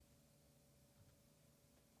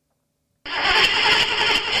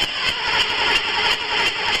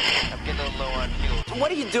what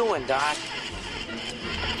are you doing, Doc?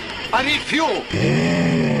 I need fuel.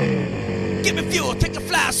 Give me fuel, take a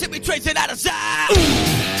fly, send me trace it out of sight.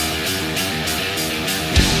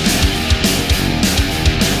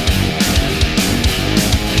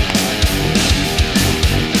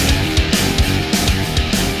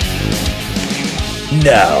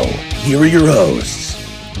 Now, here are your hosts,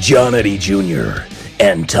 John Eddie Jr.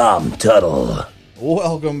 and Tom Tuttle.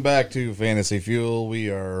 Welcome back to Fantasy Fuel. We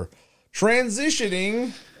are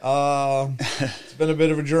transitioning. It's been a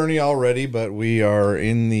bit of a journey already, but we are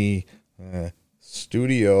in the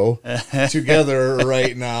studio together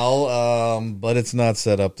right now. But it's not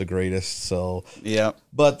set up the greatest, so yeah.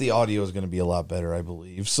 But the audio is going to be a lot better, I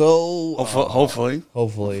believe. So hopefully.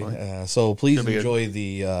 So please enjoy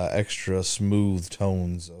the extra smooth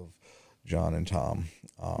tones of John and Tom.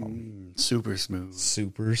 Super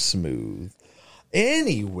smooth.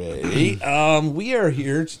 Anyway, we are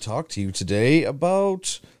here to talk to you today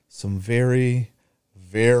about some very,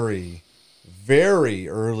 very, very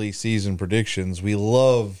early season predictions. We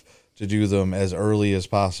love to do them as early as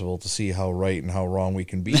possible to see how right and how wrong we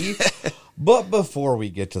can be. But before we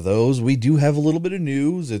get to those, we do have a little bit of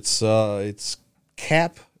news. It's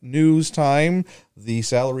cap news time. The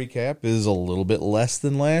salary cap is a little bit less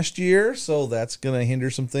than last year, so that's going to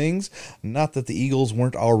hinder some things. Not that the Eagles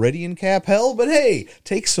weren't already in cap hell, but hey,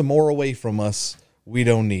 take some more away from us. We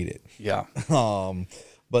don't need it. Yeah.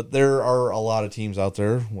 But there are a lot of teams out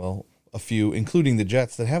there, well, a few, including the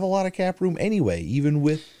Jets, that have a lot of cap room anyway, even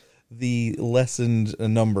with the lessened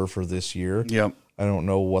number for this year. Yep. I don't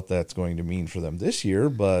know what that's going to mean for them this year,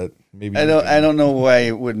 but maybe I don't know why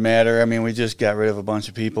it would matter. I mean, we just got rid of a bunch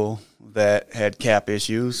of people that had cap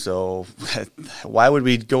issues, so why would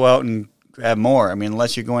we go out and grab more? I mean,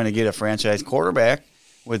 unless you're going to get a franchise quarterback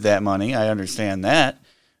with that money, I understand that,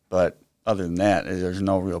 but other than that, there's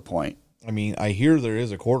no real point. I mean, I hear there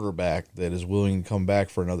is a quarterback that is willing to come back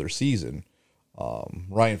for another season.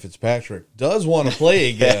 Ryan Fitzpatrick does want to play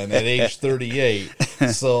again at age 38,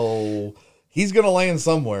 so he's going to land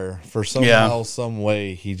somewhere for somehow, some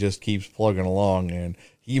way. He just keeps plugging along, and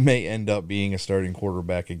he may end up being a starting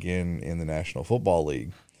quarterback again in the National Football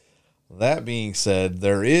League. That being said,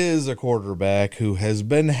 there is a quarterback who has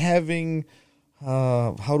been having,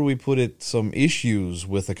 how do we put it, some issues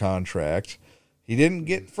with the contract. He didn't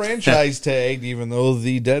get franchise tagged, even though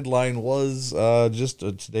the deadline was just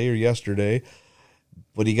today or yesterday,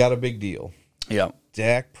 but he got a big deal. Yeah.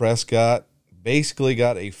 Dak Prescott basically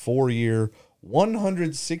got a 4-year,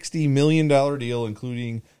 $160 million deal,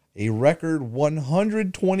 including a record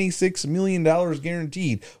 $126 million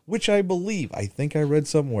guaranteed, which I think I read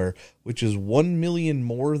somewhere, which is $1 million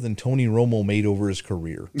more than Tony Romo made over his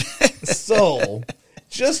career. So,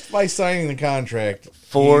 just by signing the contract,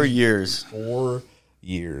 4 years. 4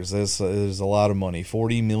 years. That's a lot of money.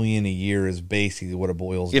 $40 million a year is basically what it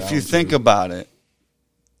boils down to. If you think about it,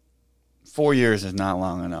 4 years is not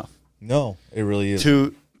long enough. No, it really is.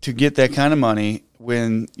 To get that kind of money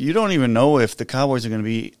when you don't even know if the Cowboys are going to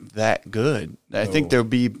be that good. I think they'll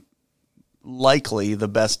be likely the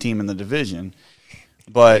best team in the division.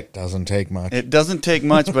 But it doesn't take much. It doesn't take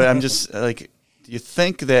much, but I'm just like, you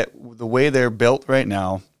think that the way they're built right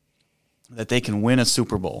now, that they can win a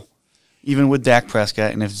Super Bowl, even with Dak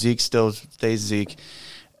Prescott, and if Zeke still stays Zeke,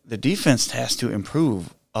 the defense has to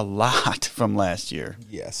improve a lot from last year.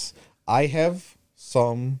 Yes. I have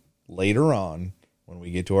some later on when we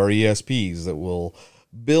get to our ESPs that will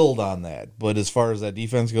build on that. But as far as that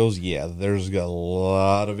defense goes, yeah, there's got a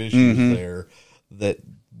lot of issues there that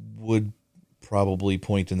would probably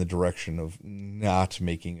point in the direction of not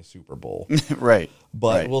making a Super Bowl. Right.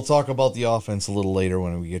 But we'll talk about the offense a little later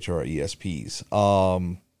when we get to our ESPs.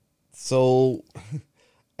 So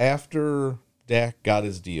after Dak got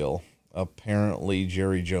his deal, apparently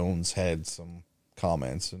Jerry Jones had some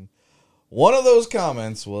comments, and one of those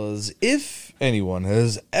comments was, if anyone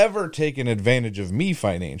has ever taken advantage of me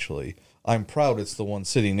financially, I'm proud it's the one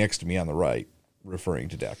sitting next to me on the right, referring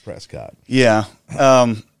to Dak Prescott. Yeah.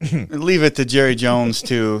 Leave it to Jerry Jones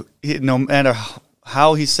to, no matter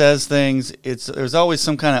how he says things, there's always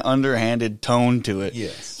some kind of underhanded tone to it.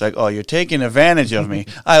 Yes. It's like, oh, you're taking advantage of me.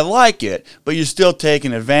 I like it, but you're still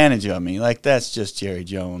taking advantage of me. Like, that's just Jerry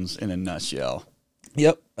Jones in a nutshell.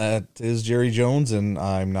 Yep, that is Jerry Jones, and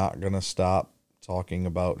I'm not going to stop talking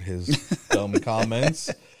about his dumb comments.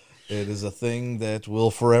 It is a thing that will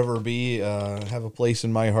forever be have a place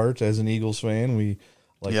in my heart as an Eagles fan. We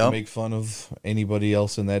like to make fun of anybody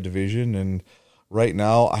else in that division, and right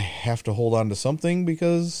now I have to hold on to something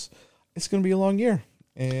because it's going to be a long year.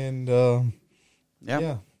 And I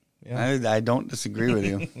don't disagree with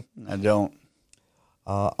you. I don't.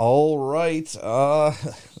 All right.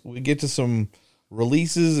 We get to some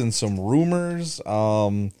releases and some rumors.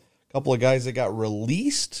 A couple of guys that got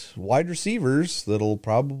released, wide receivers, that'll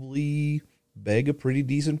probably beg a pretty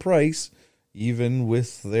decent price, even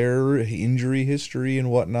with their injury history and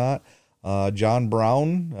whatnot. John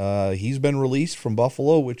Brown, he's been released from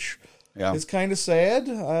Buffalo, which is kind of sad.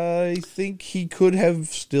 I think he could have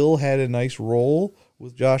still had a nice role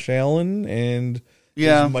with Josh Allen and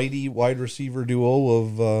his mighty wide receiver duo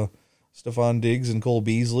of Stephon Diggs and Cole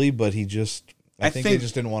Beasley, but I think they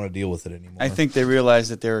just didn't want to deal with it anymore. I think they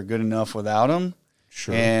realized that they were good enough without him,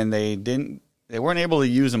 and they weren't able to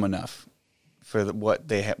use him enough for what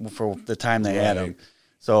they had for the time they had him.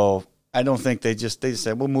 So I don't think they just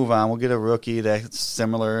said we'll move on. We'll get a rookie that's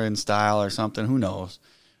similar in style or something. Who knows?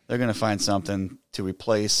 They're going to find something to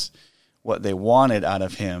replace what they wanted out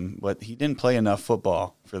of him, but he didn't play enough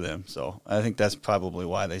football for them. So I think that's probably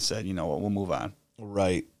why they said, you know what, we'll move on.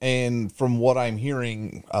 Right. And from what I'm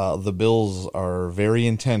hearing, the Bills are very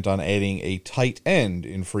intent on adding a tight end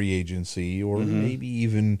in free agency or maybe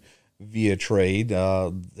even via trade.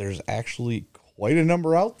 There's actually quite a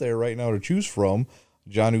number out there right now to choose from.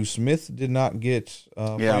 Jonnu Smith did not get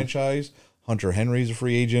franchised. Hunter Henry's a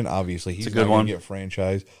free agent. Obviously, he's not going to get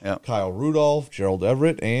franchised. Yep. Kyle Rudolph, Gerald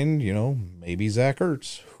Everett, and, maybe Zach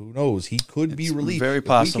Ertz. Who knows? He could be released. Very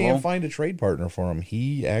possible. If we can't find a trade partner for him,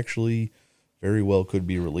 he actually very well could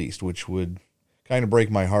be released, which would kind of break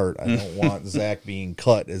my heart. I don't want Zach being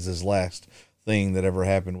cut as his last thing that ever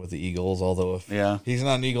happened with the Eagles, although if he's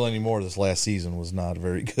not an Eagle anymore, this last season was not a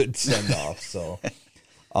very good send-off. So,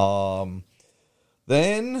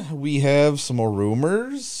 then we have some more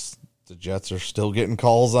rumors. The Jets are still getting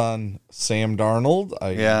calls on Sam Darnold.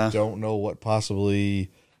 I don't know what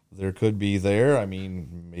possibly there could be there. I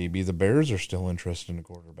mean, maybe the Bears are still interested in a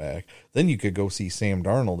quarterback. Then you could go see Sam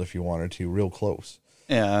Darnold if you wanted to, real close.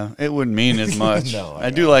 Yeah, it wouldn't mean as much. No, I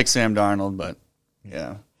do like Sam Darnold, but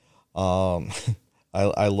yeah.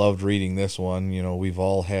 I loved reading this one. We've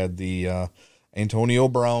all had the Antonio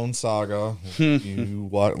Brown saga. You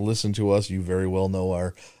listen to us, you very well know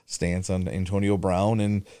our stance on Antonio Brown.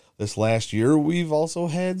 And this last year, we've also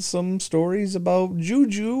had some stories about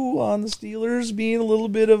Juju on the Steelers being a little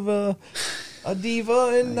bit of a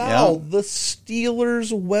diva. And now the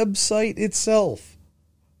Steelers website itself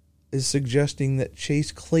is suggesting that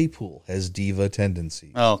Chase Claypool has diva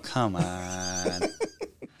tendencies. Oh, come on.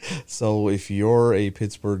 So if you're a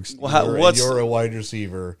Pittsburgh Steeler and you're a wide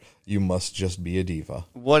receiver, you must just be a diva.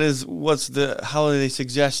 How are they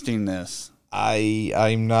suggesting this?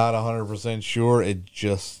 I'm not 100% sure. It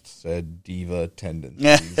just said diva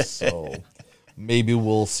tendencies. So maybe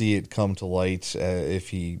we'll see it come to light if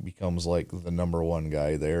he becomes like the number one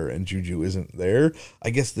guy there and Juju isn't there. I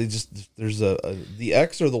guess there's the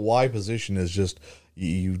X or the Y position is just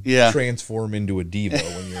you transform into a diva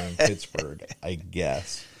when you're in Pittsburgh, I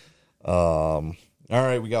guess. All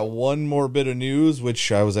right, we got one more bit of news,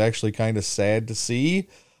 which I was actually kind of sad to see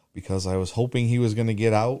because I was hoping he was going to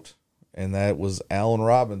get out. And that was Allen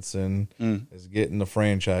Robinson is getting the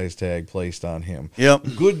franchise tag placed on him. Yep.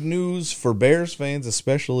 Good news for Bears fans,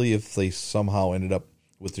 especially if they somehow ended up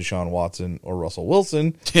with Deshaun Watson or Russell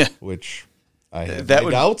Wilson, which I have my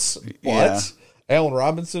doubts. But Allen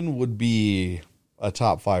Robinson would be a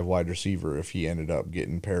top 5 wide receiver if he ended up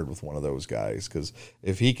getting paired with one of those guys. Because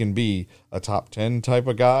if he can be a top 10 type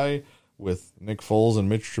of guy with Nick Foles and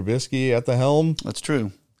Mitch Trubisky at the helm. That's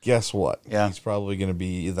true. Guess what? Yeah. He's probably going to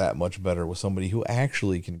be that much better with somebody who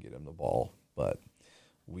actually can get him the ball. But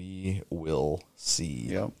we will see.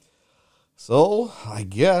 Yep. So I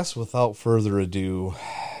guess without further ado,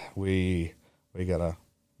 we got to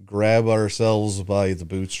grab ourselves by the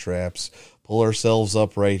bootstraps, pull ourselves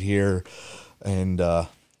up right here, and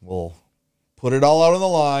we'll put it all out on the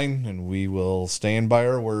line, and we will stand by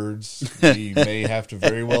our words. We may have to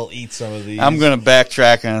very well eat some of these. I'm going to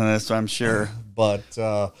backtrack on this, I'm sure.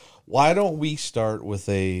 But why don't we start with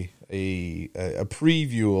a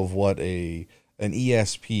preview of what an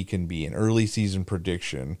ESP can be, an early season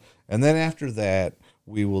prediction, and then after that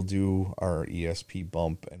we will do our ESP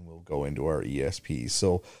bump and we'll go into our ESP.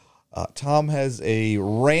 So Tom has a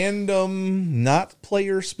random, not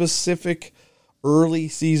player specific, early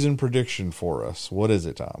season prediction for us. What is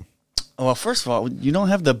it, Tom? Well, first of all, you don't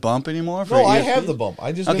have the bump anymore? No, I have the bump.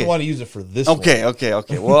 I just didn't want to use it for this one.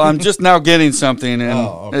 Okay. Well, I'm just now getting something,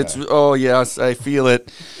 and yes, I feel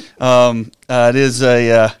it. It is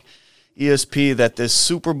a ESP that this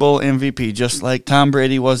Super Bowl MVP, just like Tom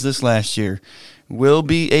Brady was this last year, will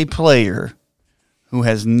be a player who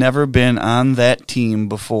has never been on that team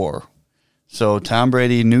before. So Tom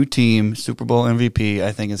Brady, new team, Super Bowl MVP,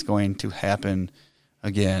 I think is going to happen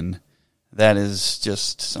again. That is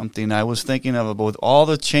just something I was thinking of with all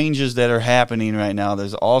the changes that are happening right now.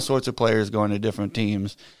 There's all sorts of players going to different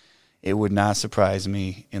teams. It would not surprise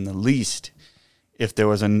me in the least if there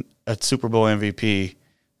was a Super Bowl MVP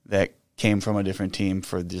that came from a different team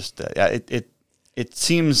for just it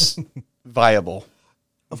seems viable,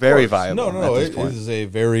 very viable. No, it is a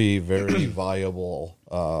very, very viable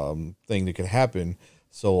thing that could happen.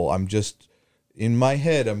 So I'm just in my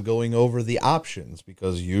head, I'm going over the options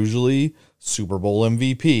because usually Super Bowl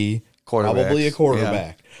MVP, probably a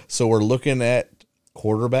quarterback. Yeah. So we're looking at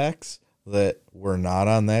quarterbacks that were not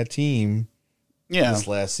on that team this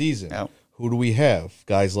last season. Yeah. Who do we have?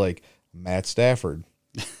 Guys like Matt Stafford,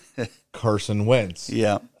 Carson Wentz.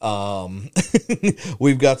 Yeah.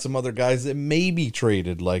 We've got some other guys that may be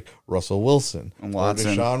traded, like Russell Wilson and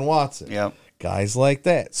Watson. Or Deshaun Watson. Yeah. Guys like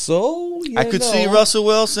that. So I could see Russell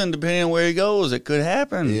Wilson, depending on where he goes. It could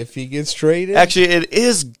happen. If he gets traded. Actually, it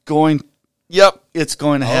is going. Yep, it's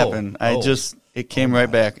going to happen. It came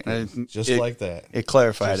right back. Like that. It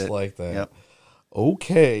clarified it. Just like that. Yep.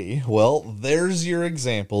 Okay. Well, there's your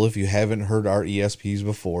example. If you haven't heard our ESPs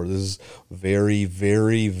before, this is very,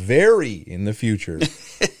 very, very in the future.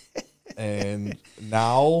 And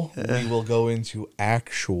now we will go into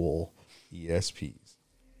actual ESPs.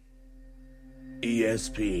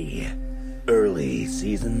 ESP Early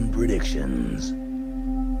Season Predictions.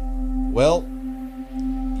 Well,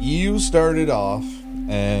 you started off,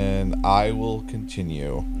 and I will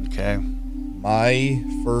continue. Okay. My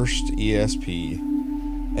first ESP,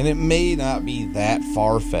 and it may not be that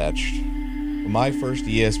far-fetched, but my first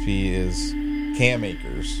ESP is Cam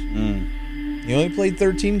Akers. He only played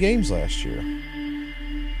 13 games last year.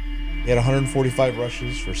 He had 145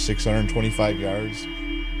 rushes for 625 yards,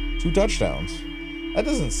 2 touchdowns. That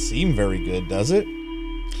doesn't seem very good, does it?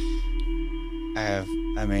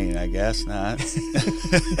 I guess not.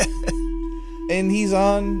 And he's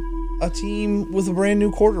on a team with a brand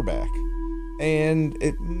new quarterback. And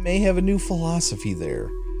it may have a new philosophy there.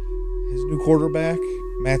 His new quarterback,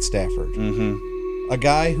 Matt Stafford. Mm-hmm. A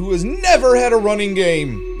guy who has never had a running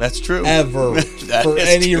game. That's true. Ever. For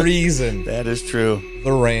any reason. That is true.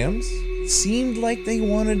 The Rams seemed like they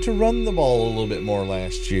wanted to run the ball a little bit more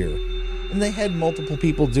last year. And they had multiple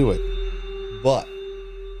people do it. But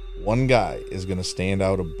one guy is going to stand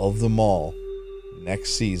out above them all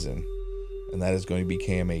next season. And that is going to be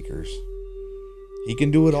Cam Akers. He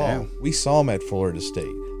can do it all. We saw him at Florida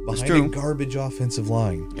State. Behind a garbage offensive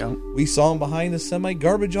line. Yep. We saw him behind a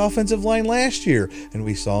semi-garbage offensive line last year. And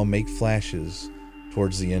we saw him make flashes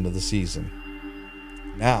towards the end of the season.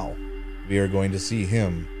 Now, we are going to see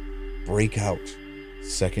him break out.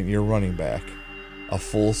 Second-year running back. A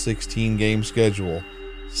full 16-game schedule.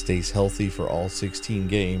 Stays healthy for all 16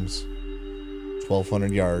 games.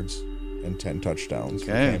 1,200 yards and 10 touchdowns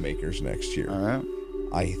for Cam Akers next year. All right.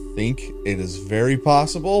 I think it is very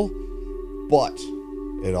possible, but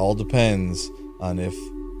it all depends on if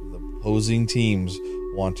the opposing teams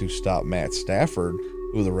want to stop Matt Stafford,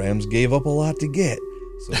 who the Rams gave up a lot to get.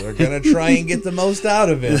 So they're going to try and get the most out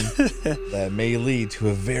of him. That may lead to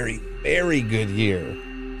a very, very good year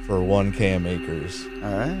for one Cam Akers.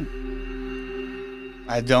 All right.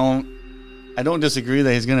 I don't disagree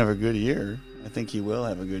that he's going to have a good year. I think he will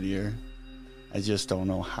have a good year. I just don't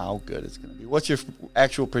know how good it's going to be. What's your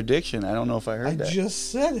actual prediction? I don't know if I heard that. I just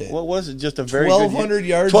said it. What was it? Just a very 1,200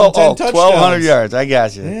 yards and 10 touchdowns. 1,200 yards. I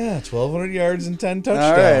got you. Yeah, 1,200 yards and 10 touchdowns.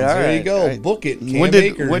 All right. There you go. Right. Book it, Cam Akers.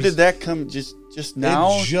 Akers. When did that come? Just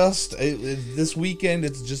now? This weekend,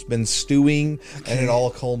 it's just been stewing, and it all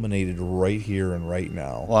culminated right here and right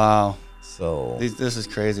now. Wow. So this is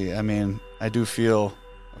crazy. I mean, I do feel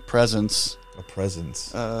a presence. A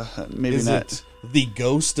presence. Maybe is not. It the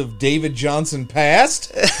ghost of David Johnson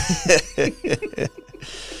past? It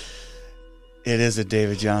is a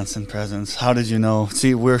David Johnson presence. How did you know?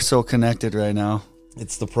 See, we're so connected right now.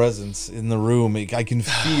 It's the presence in the room. I can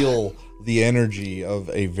feel the energy of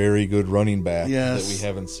a very good running back that we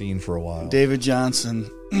haven't seen for a while. David Johnson.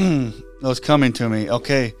 That was coming to me.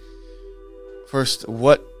 Okay. First,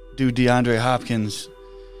 what do DeAndre Hopkins,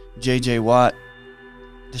 J.J. Watt,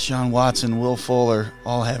 Deshaun Watson, Will Fuller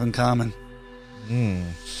all have in common?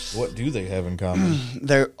 What do they have in common?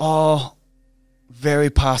 They're all very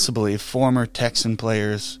possibly former Texan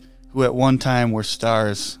players who at one time were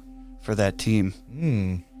stars for that team.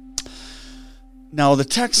 Now, the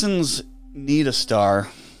Texans need a star,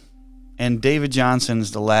 and David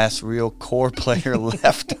Johnson's the last real core player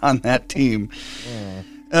left on that team.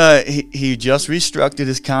 He just restructured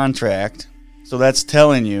his contract, so that's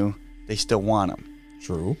telling you they still want him.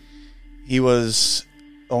 True. He was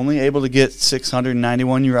only able to get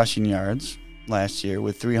 691 rushing yards last year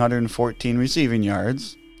with 314 receiving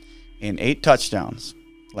yards and 8 touchdowns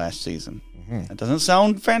last season. That doesn't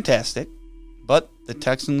sound fantastic, but the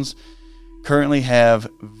Texans currently have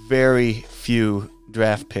very few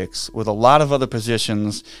draft picks with a lot of other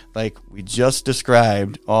positions, like we just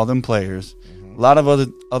described, all them players, a lot of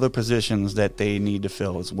other positions that they need to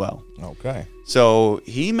fill as well. Okay. So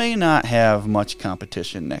he may not have much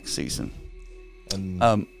competition next season.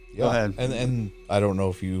 And Go ahead. And I don't know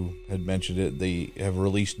if you had mentioned it, they have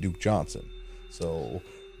released Duke Johnson. So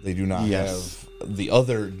they do not have the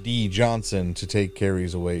other D Johnson to take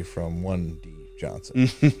carries away from one D Johnson.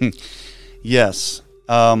 Yes.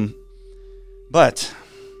 But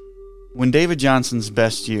when David Johnson's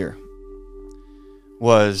best year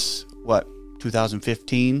was,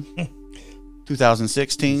 2015?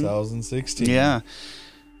 2016? 2016. Yeah.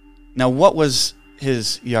 Now, what was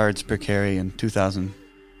his yards per carry in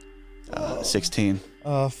 2016?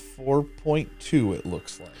 4.2, it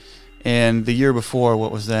looks like. And the year before,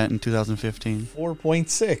 what was that in 2015?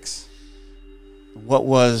 4.6. What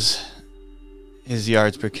was his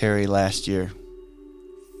yards per carry last year?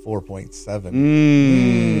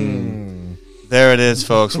 4.7. There it is,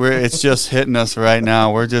 folks. It's just hitting us right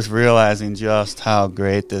now. We're just realizing just how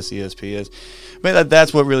great this ESP is. But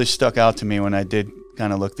that's what really stuck out to me when I did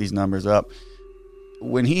kind of look these numbers up.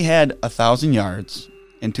 When he had 1,000 yards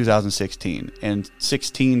in 2016 and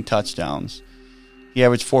 16 touchdowns, he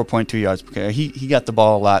averaged 4.2 yards per carry. He got the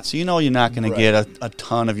ball a lot, so you know you're not going to get a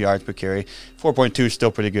ton of yards per carry. 4.2 is still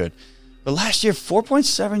pretty good. But last year,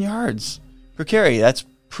 4.7 yards per carry. That's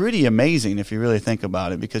pretty amazing if you really think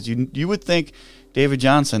about it, because you would think David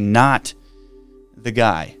Johnson not the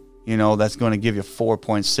guy, that's going to give you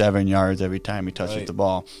 4.7 yards every time he touches the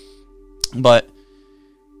ball. But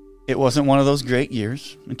it wasn't one of those great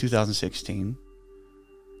years in 2016.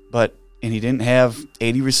 And he didn't have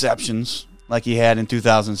 80 receptions like he had in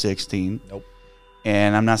 2016. Nope.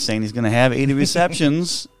 And I'm not saying he's going to have 80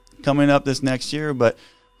 receptions coming up this next year, but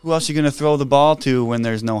who else are you going to throw the ball to when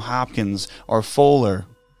there's no Hopkins or Fuller?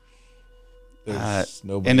 There's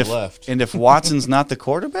nobody left. And if Watson's not the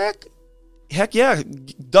quarterback, heck yeah,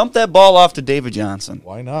 dump that ball off to David Johnson.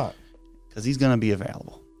 Why not? Because he's going to be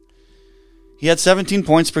available. He had 17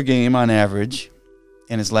 points per game on average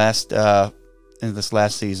in this last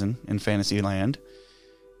season in fantasy land.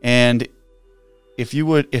 And if he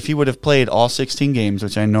would have played all 16 games,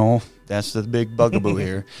 which I know that's the big bugaboo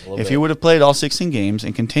here, if he would have played all 16 games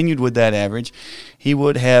and continued with that average, he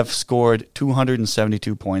would have scored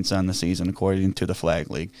 272 points on the season, according to the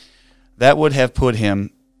Flag League. That would have put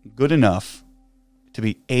him good enough to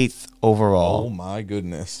be 8th overall. Oh, my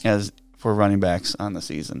goodness. As for running backs on the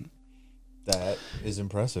season. That is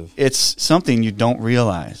impressive. It's something you don't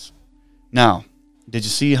realize. Now, did you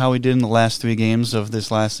see how he did in the last 3 games of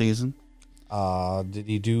this last season? Did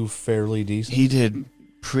he do fairly decent? He did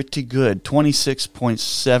pretty good.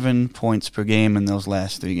 26.7 points per game in those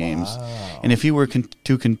last 3 games. Wow. And if he were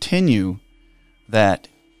to continue that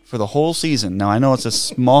for the whole season, now I know it's a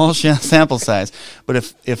small sample size, but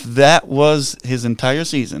if that was his entire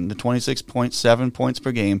season, the 26.7 points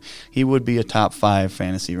per game, he would be a top 5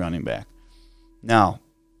 fantasy running back. Now,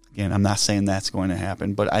 again, I'm not saying that's going to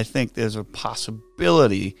happen, but I think there's a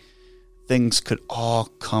possibility things could all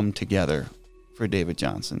come together for David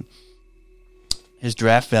Johnson. His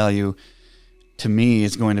draft value, to me,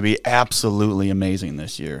 is going to be absolutely amazing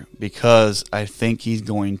this year, because I think he's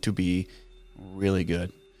going to be really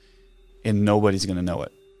good, and nobody's going to know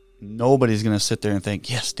it. Nobody's going to sit there and think,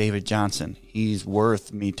 yes, David Johnson, he's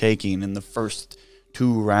worth me taking in the first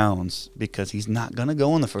 2 rounds, because he's not going to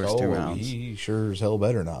go in the first 2 rounds. He sure as hell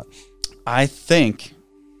better not. I think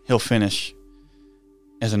he'll finish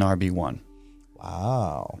as an RB1.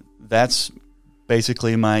 Wow. That's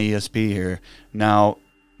basically my ESP here. Now,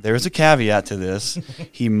 there's a caveat to this.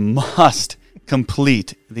 He must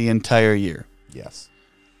complete the entire year. Yes.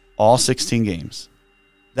 All 16 games.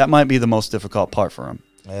 That might be the most difficult part for him.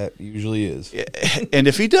 That usually is. And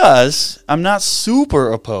if he does, I'm not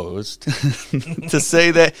super opposed to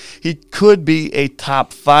say that he could be a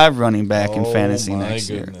top 5 running back in fantasy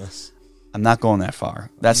next year. I'm not going that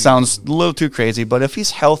far. That sounds a little too crazy, but if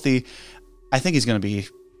he's healthy, I think he's going to be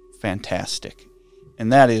fantastic.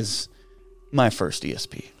 And that is my first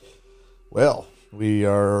ESP. Well, we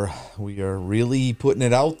are really putting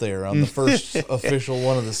it out there on the first official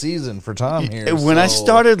one of the season for Tom here. When I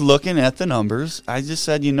started looking at the numbers, I just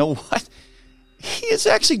said, you know what? He is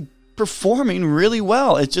actually performing really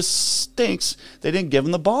well. It just stinks they didn't give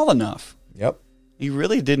him the ball enough. Yep. He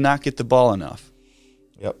really did not get the ball enough.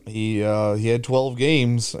 Yep, he had 12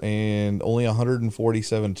 games and only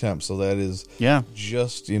 147 attempts, so that is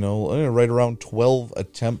just right around 12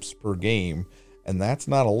 attempts per game, and that's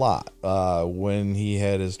not a lot. When he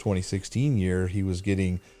had his 2016 year, he was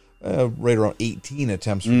getting right around 18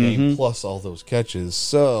 attempts per game plus all those catches.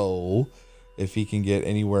 So if he can get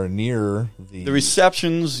anywhere near the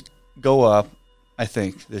receptions go up, I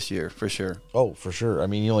think this year for sure. Oh, for sure. I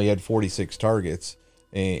mean, he only had 46 targets.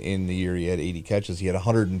 In the year he had 80 catches, he had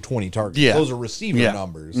 120 targets. Yeah. Those are receiver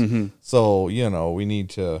numbers. So, we need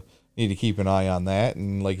to keep an eye on that.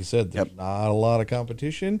 And like you said, there's not a lot of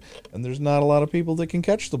competition, and there's not a lot of people that can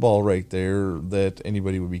catch the ball right there that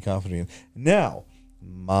anybody would be confident in. Now,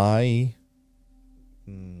 my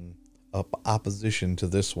opposition to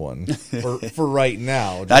this one for right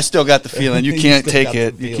now. I still got the feeling you can't take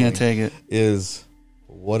it. You can't take it. Is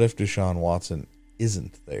what if Deshaun Watson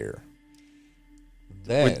isn't there?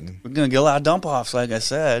 Then we're going to get a lot of dump offs, like I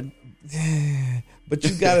said. But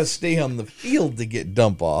you got to stay on the field to get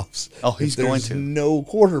dump offs. Oh, he's going to. No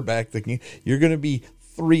quarterback that can. You're going to be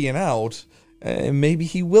 3 and out, and maybe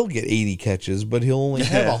he will get 80 catches, but he'll only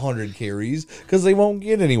have 100 carries because they won't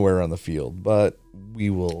get anywhere on the field. But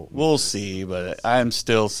we'll see. But I'm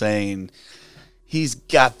still saying he's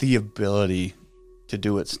got the ability to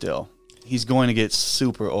do it. Still, he's going to get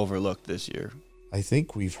super overlooked this year. I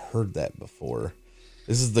think we've heard that before.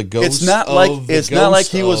 This is the ghost. It's not like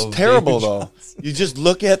he was terrible though. You just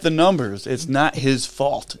look at the numbers. It's not his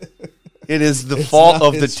fault. It is the fault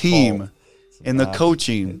of the team and the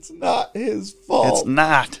coaching. It's not his fault. It's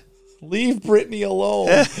not. Leave Brittany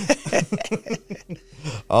alone.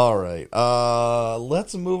 All right.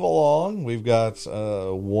 Let's move along. We've got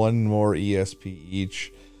one more ESP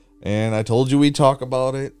each, and I told you we'd talk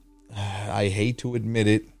about it. I hate to admit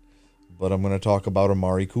it, but I'm going to talk about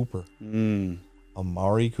Amari Cooper.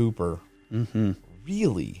 Amari Cooper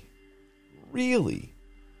really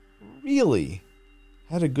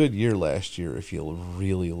had a good year last year if you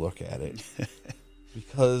really look at it.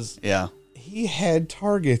 Because he had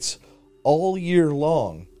targets all year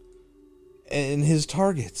long. And his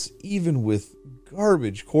targets, even with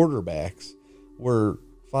garbage quarterbacks, were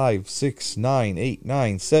 5, 6, 9, 8,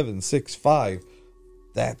 9, 7, 6, 5.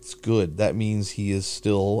 That's good. That means he is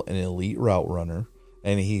still an elite route runner,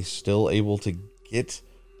 and he's still able to get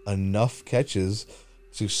enough catches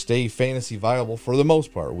to stay fantasy viable for the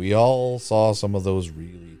most part. We all saw some of those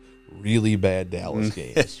really, really bad Dallas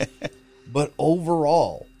games. But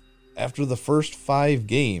overall, after the first 5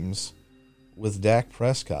 games with Dak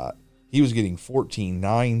Prescott, he was getting 14,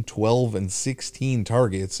 9, 12, and 16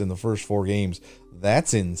 targets in the first 4 games.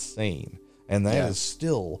 That's insane. And that is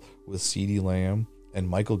still with CeeDee Lamb and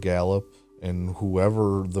Michael Gallup and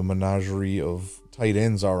whoever the menagerie of tight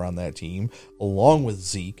ends are on that team, along with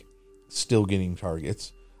Zeke, still getting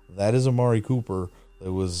targets. That is Amari Cooper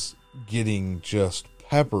that was getting just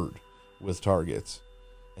peppered with targets.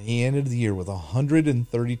 And he ended the year with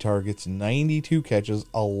 130 targets, 92 catches,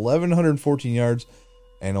 1,114 yards,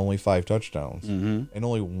 and only 5 touchdowns. And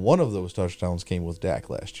only one of those touchdowns came with Dak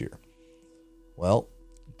last year. Well,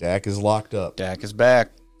 Dak is locked up. Dak is back.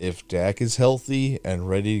 If Dak is healthy and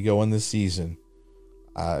ready to go in this season,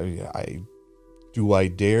 do I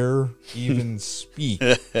dare even speak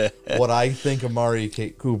what I think Amari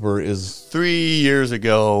Cooper is? 3 years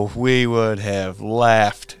ago, we would have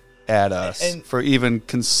laughed at us for even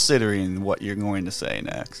considering what you're going to say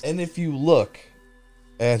next. And if you look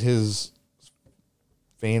at his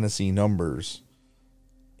fantasy numbers,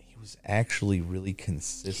 he was actually really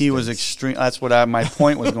consistent. He was extreme. That's what my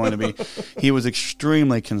point was going to be. He was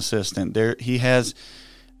extremely consistent. He has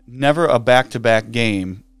never a back-to-back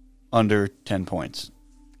game under 10 points.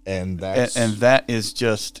 And that is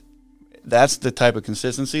just, that's the type of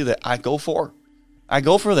consistency that I go for. I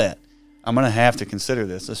go for that. I'm going to have to consider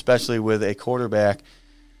this, especially with a quarterback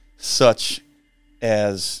such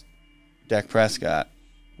as Dak Prescott,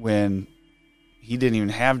 when he didn't even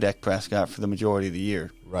have Dak Prescott for the majority of the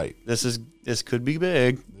year. Right. This could be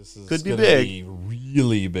big. Could be big. Be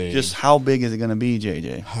really big. Just how big is it going to be,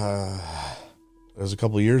 JJ? It was a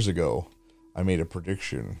couple of years ago. I made a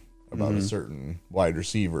prediction about a certain wide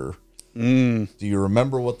receiver. Do you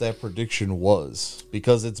remember what that prediction was?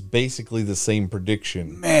 Because it's basically the same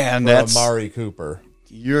prediction. Man, that's Amari Cooper.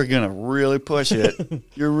 You're going to really push it.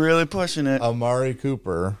 You're really pushing it. Amari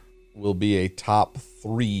Cooper will be a top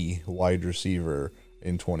 3 wide receiver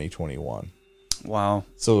in 2021. Wow.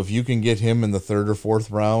 So if you can get him in the 3rd or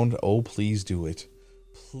 4th round, please do it.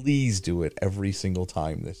 Please do it every single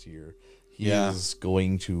time this year. He is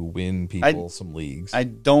going to win people some leagues. I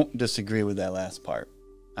don't disagree with that last part.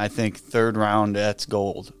 I think 3rd round, that's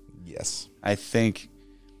gold. Yes. I think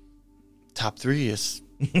top 3 is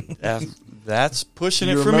that's pushing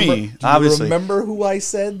Do it you for remember- me. do Obviously, you remember who I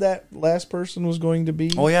said that last person was going to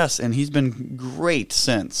be? oh yes, and he's been great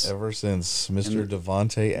since. Ever since Mr.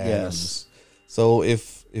 Devontae Adams. Yes. So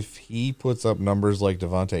if he puts up numbers like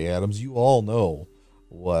Devontae Adams, you all know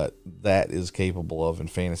what that is capable of in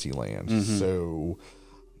fantasy land. Mm-hmm. So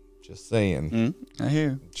just saying. I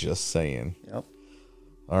hear. Just saying. Yep.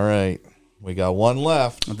 All right. We got one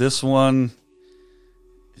left. This one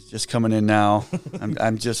is just coming in now.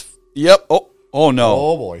 I'm just. Yep. Oh no.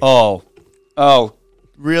 Oh, boy. Oh,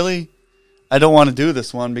 really? I don't want to do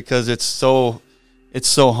this one because it's so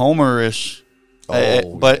Homer-ish.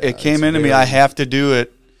 But it came into me. I have to do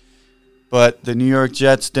it. But the New York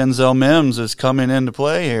Jets' Denzel Mims is coming into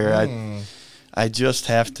play here. I just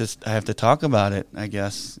have to talk about it, I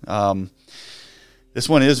guess. This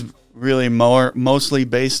one is really mostly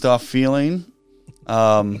based off feeling.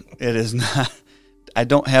 It is not. I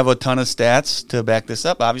don't have a ton of stats to back this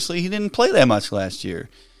up. Obviously, he didn't play that much last year,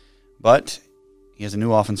 but he has a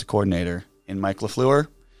new offensive coordinator in Mike LaFleur,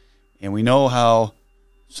 and we know how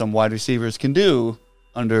some wide receivers can do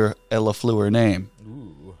under a LaFleur name,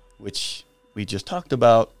 which we just talked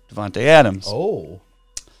about, Devontae Adams. Oh.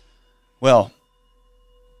 Well,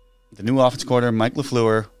 the new offense coordinator, Mike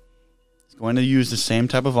LaFleur, is going to use the same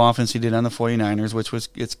type of offense he did on the 49ers,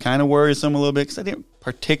 it's kind of worrisome a little bit because I didn't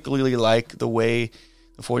particularly like the way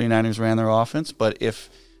the 49ers ran their offense. But if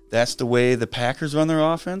that's the way the Packers run their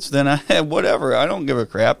offense, then whatever. I don't give a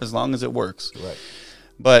crap as long as it works. Right.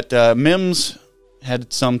 But Mims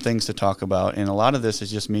had some things to talk about, and a lot of this is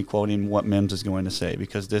just me quoting what Mims is going to say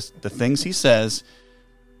because the things he says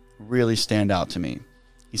really stand out to me.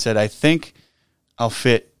 He said, I think I'll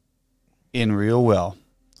fit in real well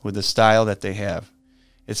with the style that they have.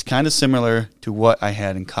 It's kind of similar to what I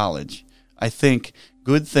had in college. I think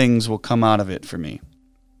good things will come out of it for me.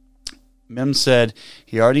 Mims said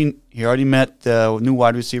he already met the new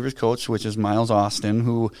wide receivers coach, which is Miles Austin,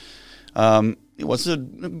 who was a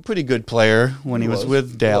pretty good player when he was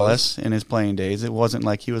with Dallas in his playing days. It wasn't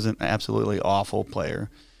like he was an absolutely awful player.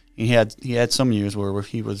 He had some years where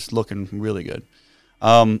he was looking really good.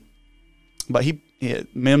 But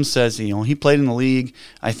Mims says he played in the league.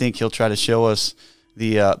 I think he'll try to show us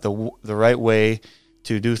the right way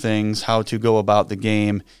to do things, how to go about the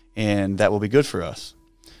game, and that will be good for us.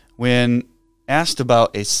 When asked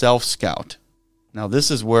about a self-scout, now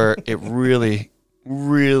this is where it really,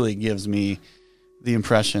 really gives me the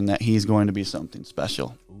impression that he's going to be something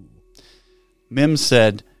special. Mims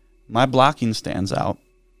said, my blocking stands out,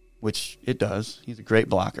 which it does. He's a great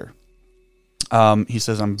blocker. He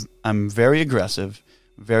says, I'm very aggressive,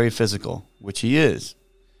 very physical, which he is.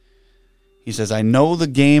 He says, I know the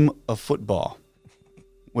game of football,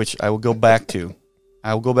 which I will go back to.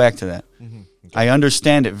 I will go back to that. Mm-hmm. Okay. I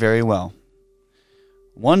understand it very well.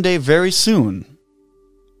 One day, very soon,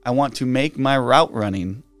 I want to make my route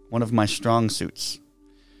running one of my strong suits.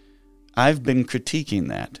 I've been critiquing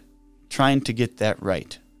that, trying to get that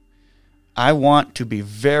right. I want to be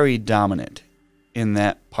very dominant in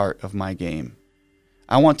that part of my game.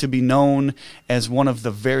 I want to be known as one of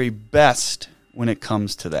the very best when it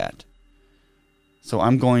comes to that. So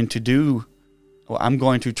I'm going to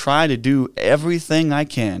try to do everything I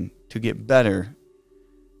can to get better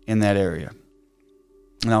in that area.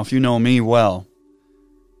 Now, if you know me well,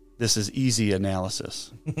 this is easy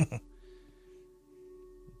analysis.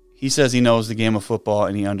 He says he knows the game of football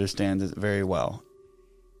and he understands it very well.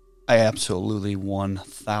 I absolutely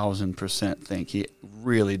 1,000% think he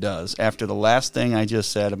really does. After the last thing I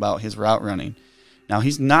just said about his route running. Now,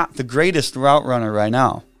 he's not the greatest route runner right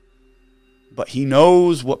now, but he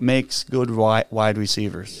knows what makes good wide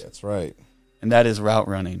receivers. That's right. And that is route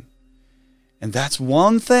running. And that's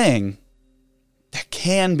one thing that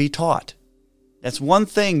can be taught. That's one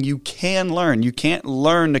thing you can learn. You can't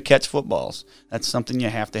learn to catch footballs. That's something you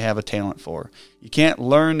have to have a talent for. You can't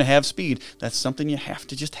learn to have speed. That's something you have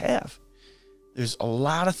to just have. There's a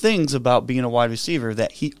lot of things about being a wide receiver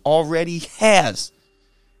that he already has.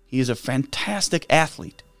 He is a fantastic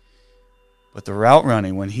athlete. But the route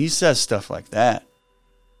running, when he says stuff like that,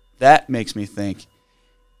 that makes me think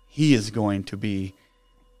he is going to be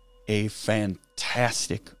a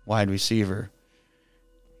fantastic wide receiver.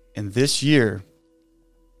 And this year,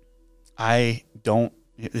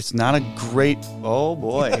 it's not a great, oh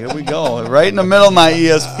boy, here we go. Right in the middle of my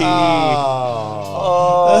ESP.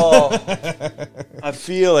 Oh, I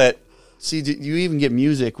feel it. See, you even get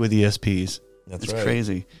music with ESPs. That's right. It's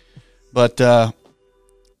crazy. But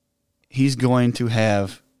he's going to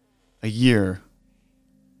have a year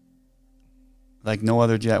like no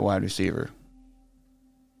other Jet wide receiver,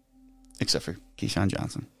 except for Keyshawn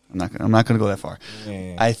Johnson. I'm not going to go that far.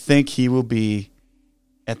 Yeah. I think he will be,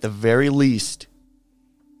 at the very least,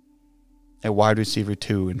 a wide receiver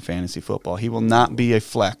 2 in fantasy football. He will not be a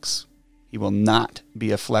flex. He will not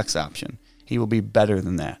be a flex option. He will be better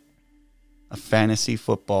than that. A fantasy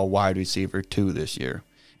football wide receiver 2 this year.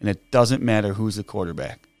 And it doesn't matter who's the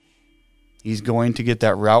quarterback. He's going to get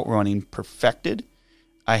that route running perfected.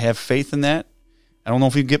 I have faith in that. I don't know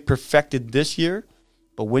if he'll get perfected this year,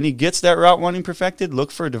 but when he gets that route running perfected,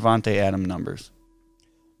 look for Devontae Adams numbers.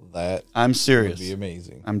 That I'm serious. would be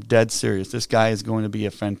amazing. I'm dead serious. This guy is going to be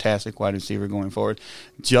a fantastic wide receiver going forward,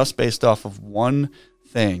 just based off of one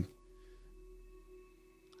thing,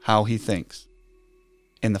 how he thinks,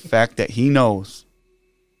 and the fact that he knows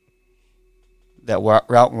that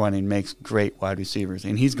route running makes great wide receivers,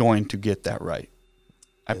 and he's going to get that right.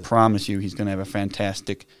 I promise you he's going to have a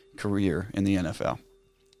fantastic career in the NFL.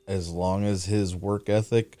 As long as his work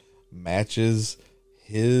ethic matches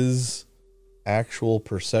his actual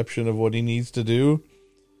perception of what he needs to do,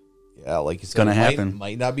 yeah, like you said, gonna happen.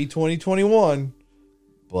 Might not be 2021,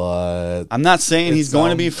 but I'm not saying It he's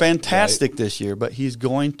going to be sounds fantastic this year, but he's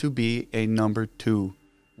going to be a number 2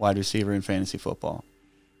 wide receiver in fantasy football.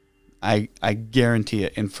 I guarantee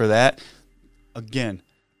it. And for that, again,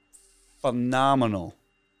 phenomenal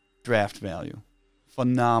draft value.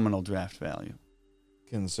 Phenomenal draft value.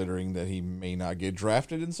 considering that he may not get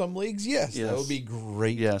drafted in some leagues, yes. That would be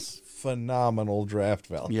great. Yes. Phenomenal draft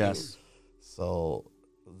value. Yes. So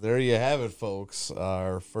there you have it, folks.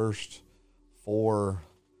 Our first 4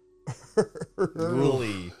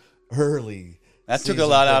 early. That took a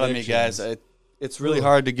lot out of me, predictions. guys. It's really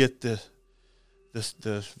hard to get the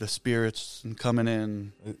spirits coming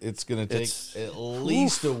in. It's going to take at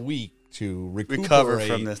least a week to Recover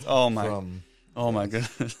from this. Oh my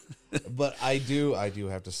goodness. But I do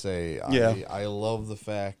have to say, I love the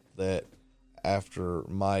fact that after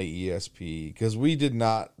my ESP, because we did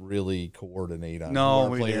not really coordinate on who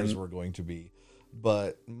our players were going to be,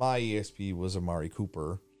 but my ESP was Amari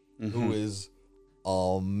Cooper, who is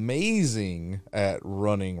amazing at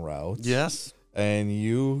running routes. Yes. And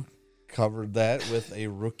you covered that with a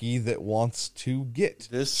rookie that wants to get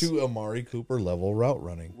to Amari Cooper level route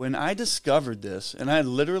running. When I discovered this, and I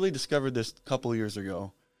literally discovered this a couple of years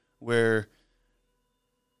ago, where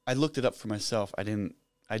I looked it up for myself. I didn't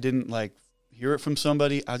like hear it from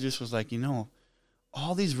somebody. I just was like,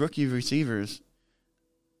 all these rookie receivers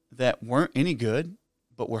that weren't any good,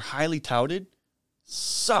 but were highly touted,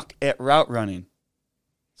 suck at route running.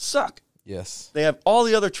 Suck. Yes. They have all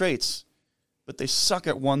the other traits, but they suck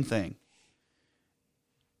at one thing.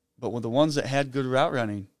 But with the ones that had good route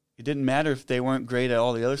running, it didn't matter if they weren't great at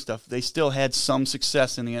all the other stuff. They still had some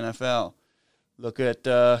success in the NFL. Look at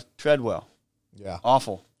Treadwell. Yeah.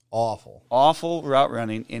 Awful route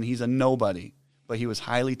running, and he's a nobody. But he was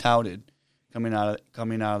highly touted coming out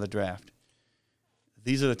of the draft.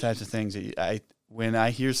 These are the types of things that when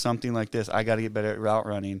I hear something like this, I got to get better at route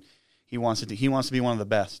running. He wants to be one of the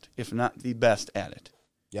best, if not the best at it.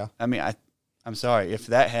 Yeah. I mean, I'm sorry. If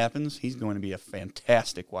that happens, he's going to be a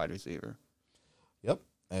fantastic wide receiver. Yep.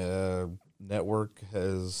 Network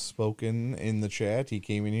has spoken in the chat. He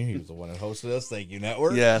came in here. He was the one that hosted us. Thank you,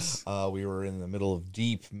 Network. Yes. We were in the middle of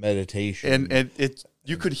deep meditation. And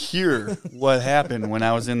you could hear what happened when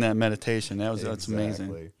I was in that meditation. That's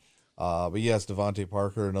amazing. But yes, Devontae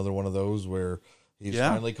Parker, another one of those where he's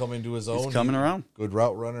finally coming to his own. He's coming around. Good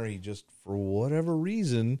route runner. He just, for whatever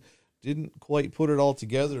reason, didn't quite put it all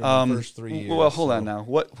together in the first 3 years. Well, hold on now.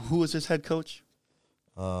 Who was his head coach?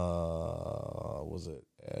 Was it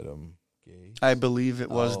Adam Gase? I believe it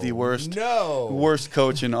was the worst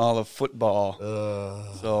coach in all of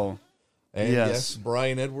football. And yes,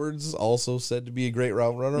 Brian Edwards also said to be a great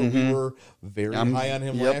route runner. We were very high on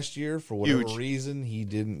him last year. For whatever reason, he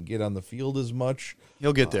didn't get on the field as much.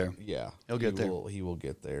 He'll get there. He'll get there. He will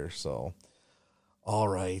get there. So, all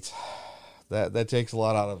right. That takes a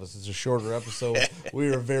lot out of us. It's a shorter episode.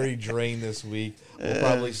 We were very drained this week. We'll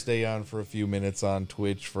probably stay on for a few minutes on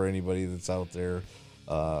Twitch for anybody that's out there,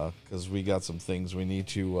 because we got some things we need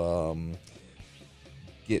to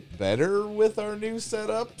get better with our new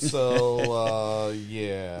setup. So,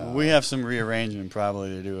 yeah. We have some rearranging probably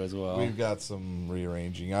to do as well. We've got some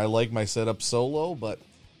rearranging. I like my setup solo, but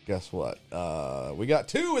guess what? We got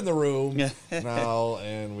 2 in the room now,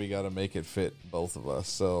 and we got to make it fit both of us.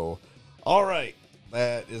 So, all right.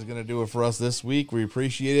 That is going to do it for us this week. We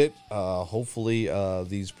appreciate it. Hopefully,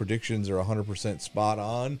 these predictions are 100% spot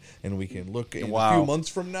on, and we can look in a few months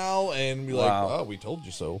from now and be like, oh, we told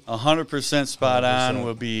you so. 100% spot 100%. On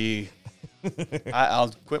will be...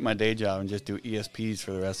 I'll quit my day job and just do ESPs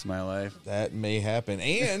for the rest of my life. That may happen.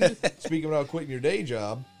 And speaking about quitting your day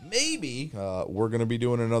job, maybe we're going to be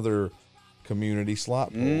doing another community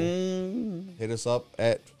slot poll. Hit us up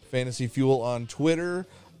at Fantasy Fuel on Twitter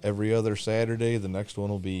every other Saturday. The next one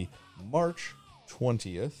will be March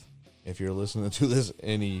 20th. If you're listening to this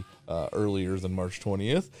any earlier than March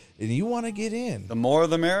 20th and you want to get in, The more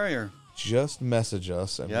the merrier. just message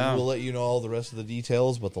us and we will let you know all the rest of the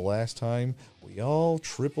details. But the last time we all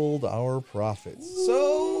tripled our profits.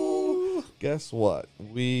 So guess what?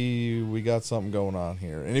 We got something going on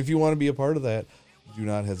here. And if you want to be a part of that, do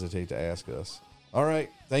not hesitate to ask us. All right.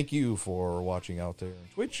 Thank you for watching out there on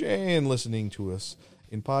Twitch and listening to us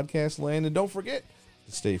in podcast land. And don't forget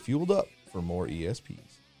to stay fueled up for more ESPs.